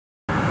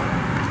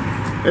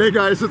Hey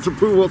guys, it's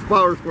Approval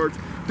Power Sports.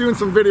 Doing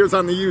some videos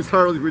on the used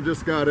Harleys we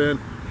just got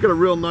in. Got a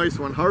real nice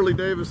one. Harley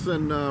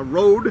Davidson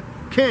Road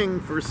King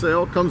for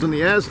sale. Comes in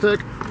the Aztec,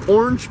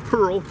 Orange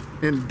Pearl,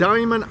 and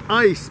Diamond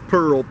Ice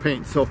Pearl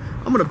paint. So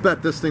I'm gonna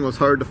bet this thing was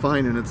hard to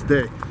find in its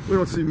day. We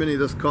don't see many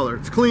of this color.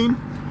 It's clean.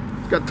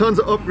 It's got tons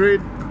of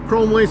upgrade,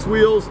 chrome lace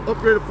wheels,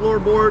 upgraded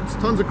floorboards,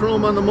 tons of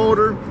chrome on the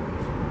motor.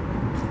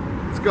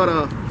 It's got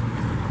a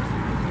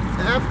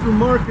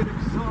aftermarket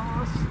exhaust.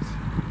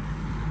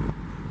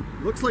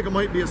 Looks like it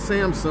might be a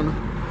Samson.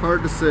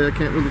 Hard to say, I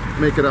can't really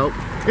make it out.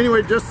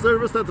 Anyway, just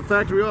serviced at the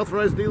factory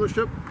authorized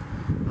dealership.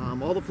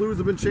 All the fluids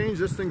have been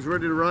changed. This thing's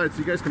ready to ride, so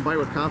you guys can buy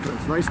with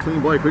confidence. Nice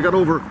clean bike. We got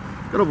over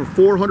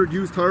 400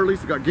 used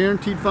Harleys. We got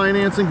guaranteed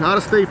financing,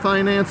 out-of-state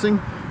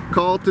financing.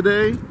 Call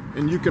today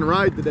and you can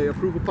ride today.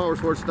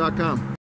 ApprovalPowersports.com.